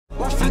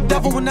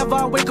devil whenever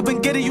I wake up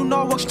and get it. You know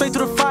I walk straight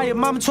through the fire.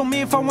 Mama told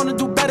me if I wanna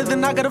do better,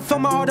 then I gotta fill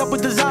my heart up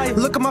with desire.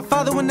 Look at my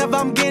father whenever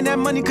I'm getting that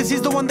money, cause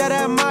he's the one that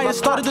I admire.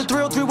 Started the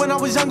 303 when I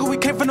was younger. We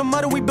came from the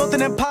mud and we built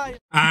an empire.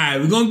 Alright,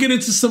 we're gonna get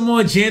into some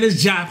more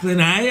Janis Joplin.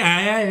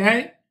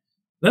 Alright.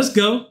 Let's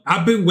go.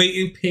 I've been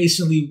waiting,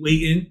 patiently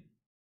waiting.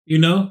 You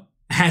know,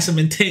 I had some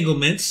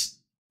entanglements.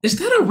 Is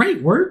that a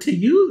right word to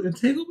use?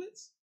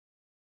 Entanglements?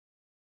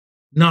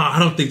 No, I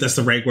don't think that's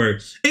the right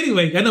word.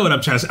 Anyway, I know what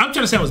I'm trying to say. I'm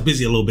trying to say I was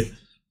busy a little bit.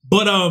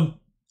 But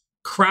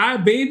Cry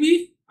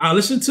Baby, I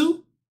listened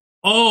to.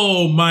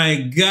 Oh my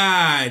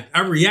God.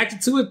 I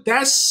reacted to it.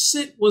 That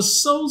shit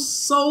was so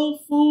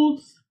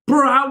soulful.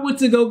 Bro, I went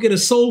to go get a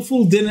soul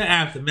food dinner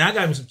after. Man, I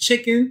got me some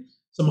chicken,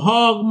 some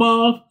hog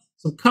muff,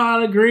 some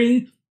collard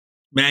green,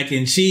 mac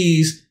and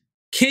cheese,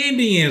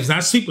 candy yams,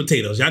 not sweet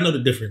potatoes. Y'all know the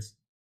difference.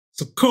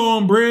 Some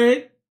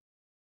cornbread.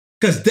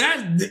 Because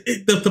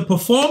the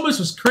performance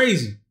was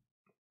crazy.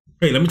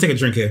 Hey, let me take a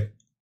drink here.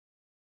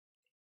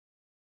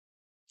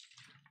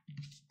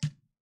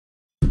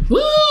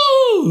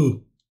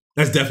 Woo!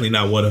 That's definitely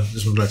not water.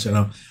 Just want to let you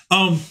know.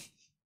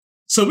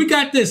 So we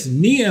got this.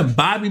 Me and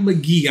Bobby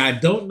McGee. I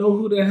don't know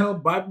who the hell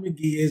Bobby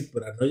McGee is,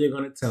 but I know you're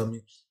going to tell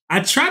me.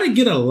 I try to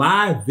get a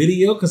live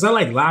video because I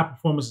like live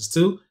performances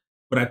too,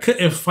 but I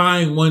couldn't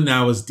find one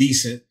that was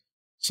decent.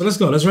 So let's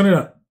go. Let's run it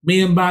up.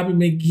 Me and Bobby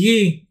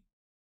McGee.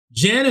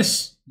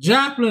 Janis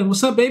Joplin.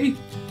 What's up, baby?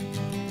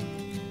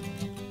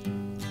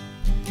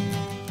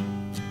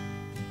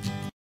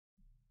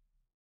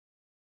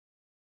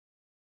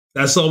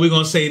 That's all we're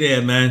going to say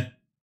there, man.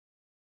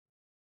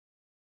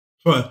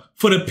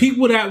 For the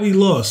people that we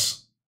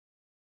lost.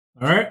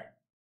 All right?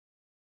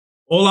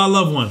 All our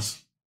loved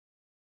ones.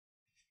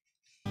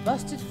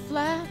 Busted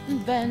flat in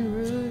Baton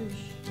Rouge.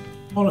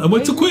 Hold on, I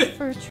went too quick.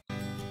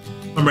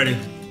 I'm ready.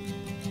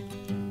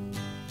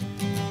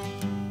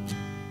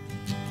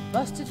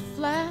 Busted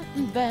flat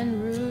in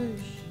Baton Rouge.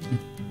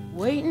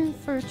 Waiting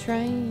for a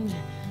train.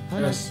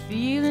 On us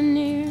feeling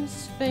near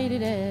as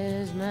faded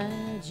as my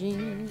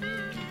jeans.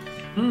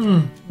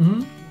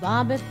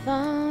 Bobby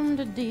thumbed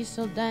a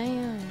diesel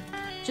down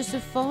just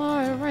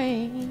before it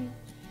rained.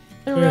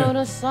 They rode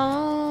us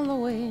all the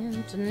way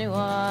to New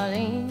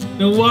Orleans.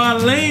 New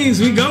Orleans,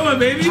 we going,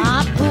 baby.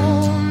 I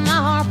pulled my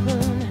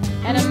harpoon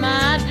out of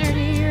my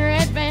dirty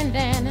red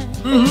bandana.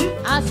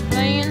 I was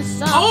playing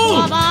soft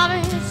while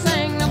Bobby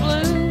sang the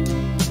blues.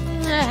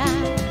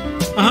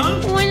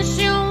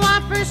 Windshield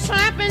wipers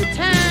slapping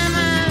time.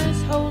 I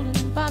was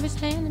holding Bobby's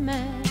hand in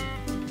mine.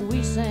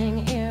 We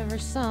sang every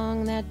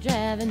song that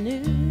Javi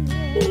knew.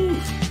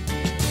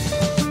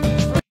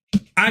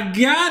 I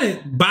got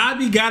it.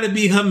 Bobby got to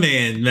be her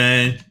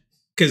man.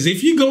 Because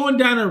if you're going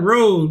down the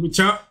road with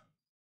y'all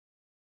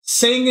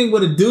singing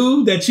with a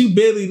dude that you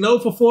barely know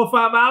for 4 or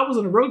 5 hours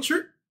on a road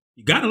trip,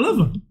 you got to love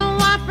him.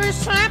 Wipers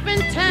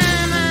slapping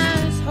time.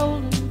 I was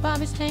holding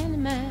Bobby's hand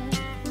in mine.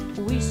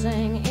 We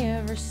sang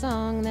every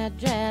song that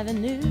Javi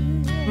knew.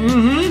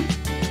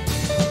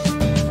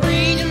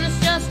 Freedom is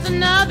just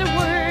another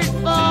word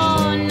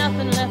for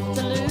nothing left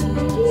to lose.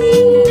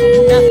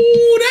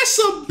 Ooh, that's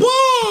a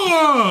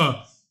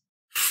bar.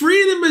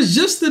 Freedom is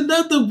just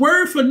another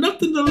word for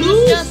nothing to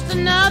lose. Just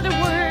another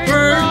word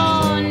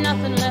for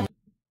nothing left.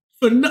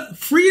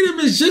 Freedom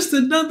is just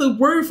another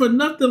word for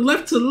nothing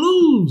left to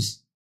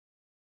lose.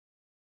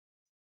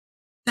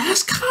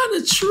 That's kind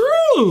of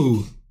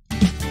true.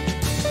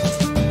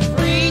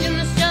 Freedom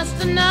is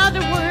just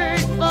another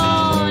word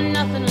for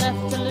nothing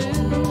left to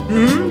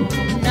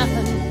lose.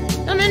 Nothing.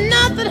 Don't mean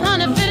nothing,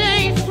 honey, if it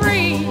ain't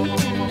free.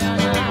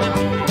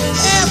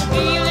 Yeah,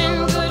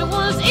 feeling good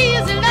was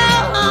easy,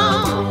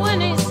 love,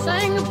 when he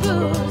sang the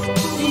blues.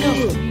 You know,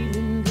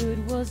 feeling good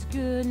was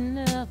good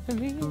enough for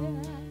me.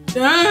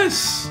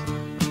 Yes.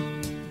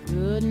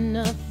 Good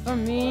enough for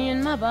me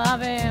and my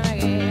Bobby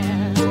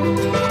again.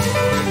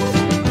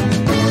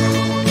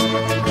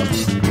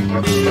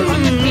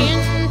 From the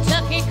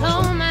Kentucky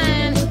coal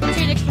mine to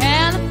the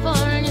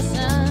California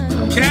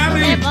sun,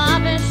 Cali. hey,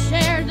 Bobby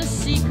shared the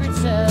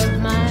secrets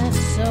of my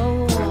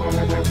soul.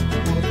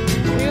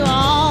 Through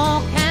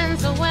all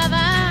kinds of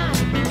weather,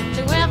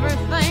 through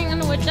everything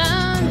that we've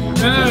done.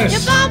 Yes.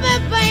 Your Bobby,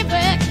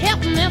 baby,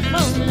 kept me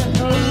from the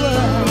whole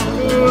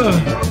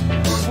world.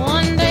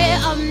 One day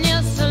up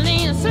near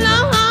Salinas,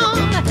 long,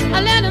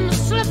 I let him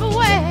slip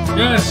away.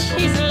 Yes.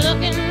 He's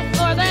looking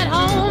for that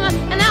home,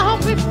 and I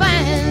hope he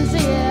finds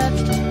it.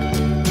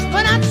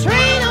 But I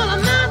trade all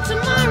of my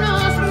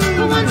tomorrows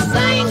for one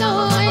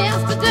single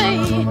yesterday.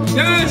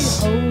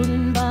 Yes.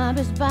 Holding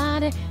Bobby's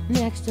body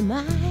next to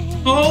mine.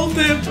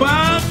 Holding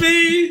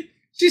Bobby.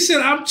 She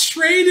said, I'm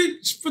trading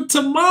for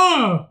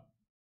tomorrow.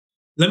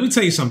 Let me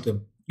tell you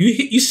something.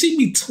 You see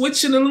me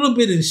twitching a little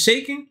bit and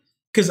shaking?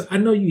 Because I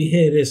know you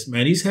hear this,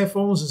 man. These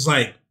headphones is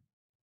like,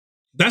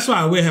 that's why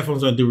I wear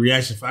headphones when I do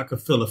reaction, if I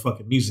could feel the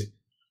fucking music.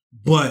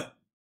 But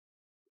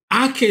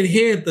I can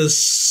hear the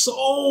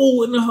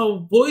soul in her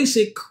voice.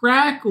 It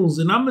crackles.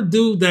 And I'm a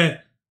dude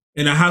that,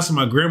 in the house of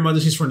my grandmother,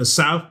 she's from the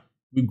South.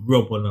 We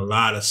grew up on a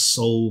lot of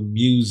soul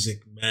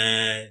music,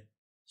 man.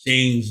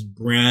 James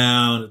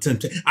Brown.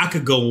 I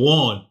could go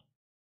on.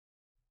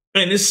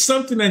 And it's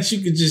something that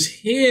you could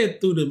just hear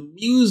through the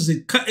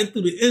music, cutting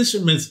through the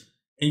instruments,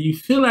 and you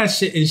feel that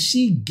shit, and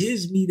she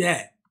gives me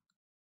that.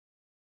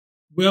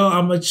 Well,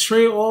 I'm going to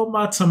trade all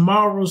my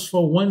tomorrows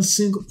for one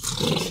single.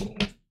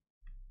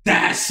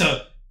 That's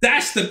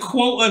the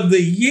quote of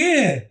the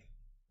year.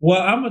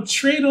 Well, I'm going to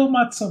trade all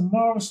my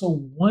tomorrows for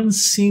one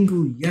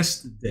single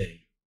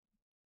yesterday.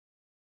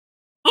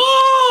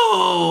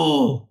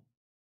 Oh!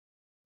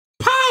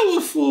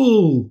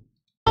 Powerful!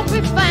 Hope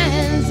it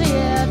finds it.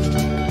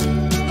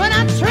 But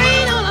I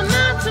trade all of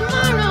my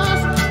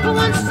tomorrows for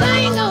one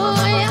single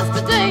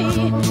yesterday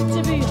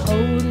to be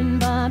holding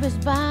Bobby's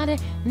body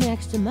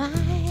next to mine.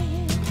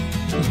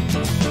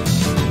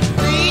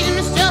 Freedom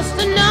is just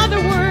another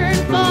word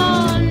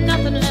for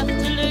nothing left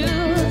to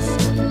lose.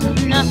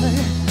 Nothing.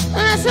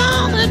 That's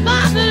all that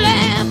Bobby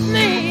left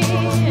me.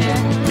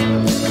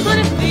 But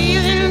if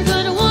feeling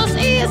good was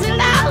easy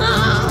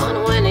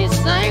down when he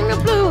sang the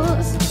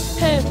blues,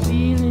 hey,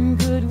 feeling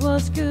good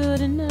was good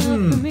enough for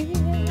me.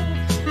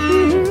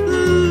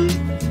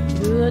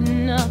 Good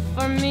enough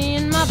for me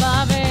and my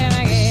Bobby,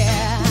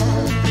 yeah.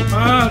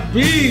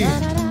 Bobby!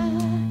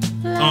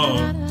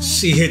 Oh,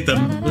 she hit the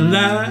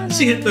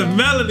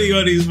melody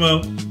on these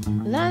mo.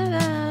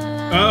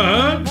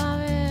 Uh-huh.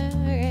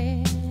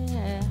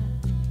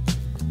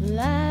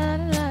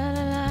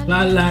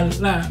 La la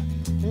la.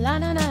 La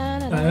la la.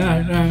 La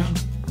la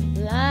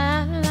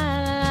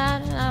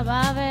la,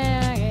 Bobby,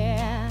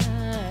 yeah.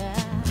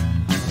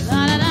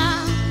 La la la,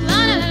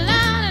 la la la la la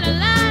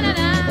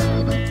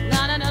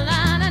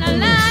la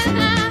la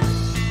la.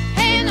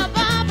 Hey, no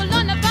Bobby, no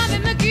Bobby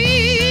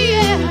McGee,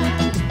 yeah.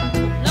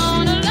 La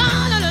la la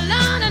la la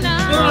la la.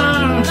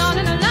 La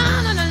la la la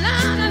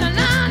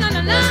la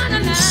la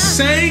la.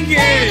 Sing it.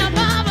 Hey, no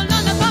Bobby, no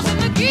Bobby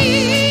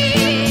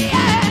McGee,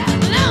 yeah.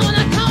 Now when I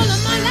call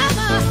him my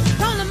lover,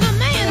 call him my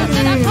man, I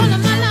said I call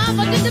him my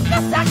lover, did the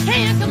best I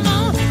can, come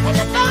on. And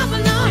the Bobby,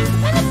 no,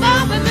 and the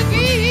Bobby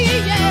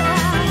McGee, yeah.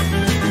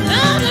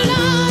 La la la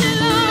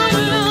la la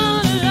la la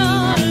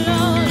la.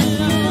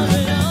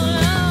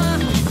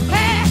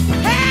 Hey,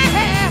 hey,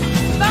 hey,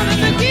 Bobby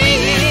McGee.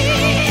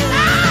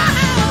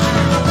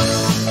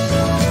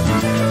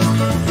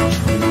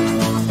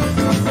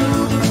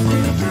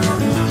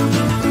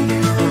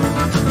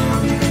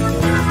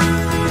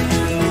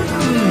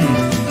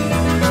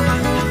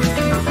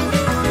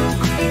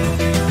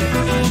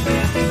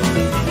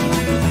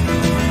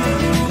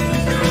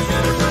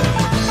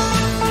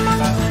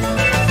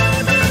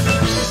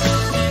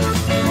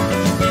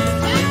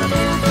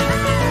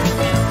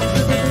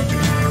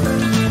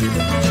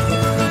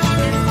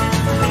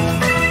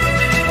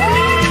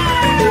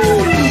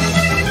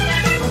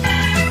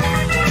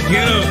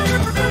 Get up.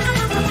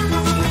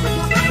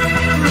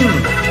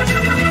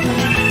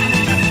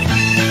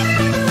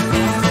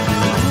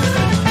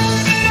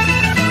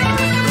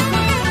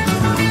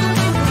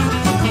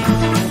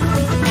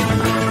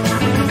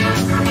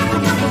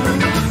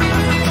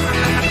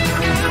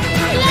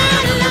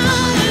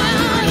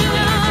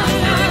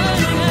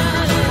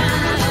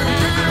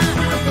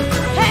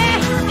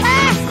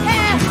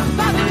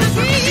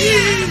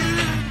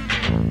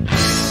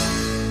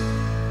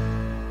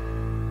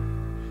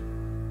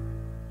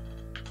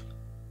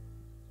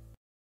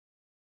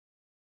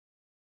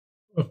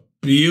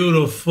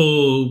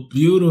 Beautiful,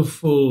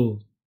 beautiful.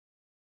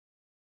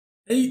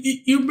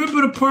 You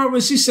remember the part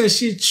where she said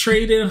she'd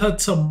trade in her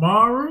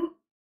tomorrow?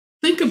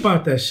 Think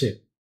about that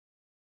shit.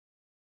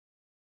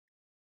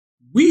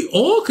 We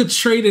all could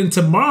trade in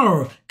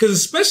tomorrow, because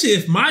especially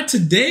if my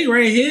today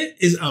right here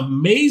is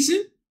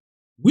amazing,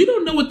 we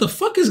don't know what the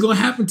fuck is going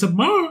to happen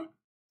tomorrow.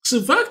 So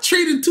if I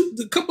trade in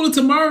a couple of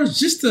tomorrows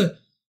just to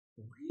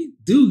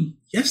redo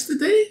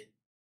yesterday,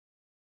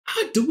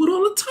 I do it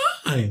all the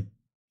time.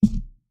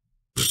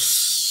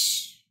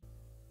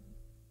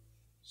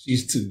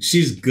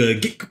 She's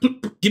good.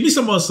 Give me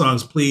some more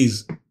songs,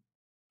 please.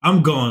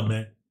 I'm gone,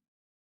 man.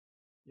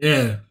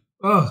 Yeah.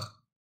 Oh.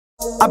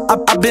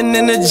 I've been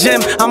in the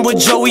gym, I'm with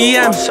Joey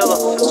M.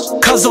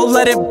 Cuz I'll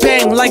let it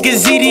bang like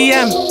it's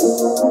EDM.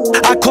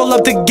 I call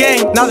up the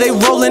gang, now they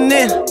rolling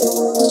in.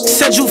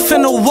 Said you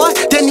finna what?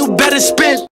 Then you better spin.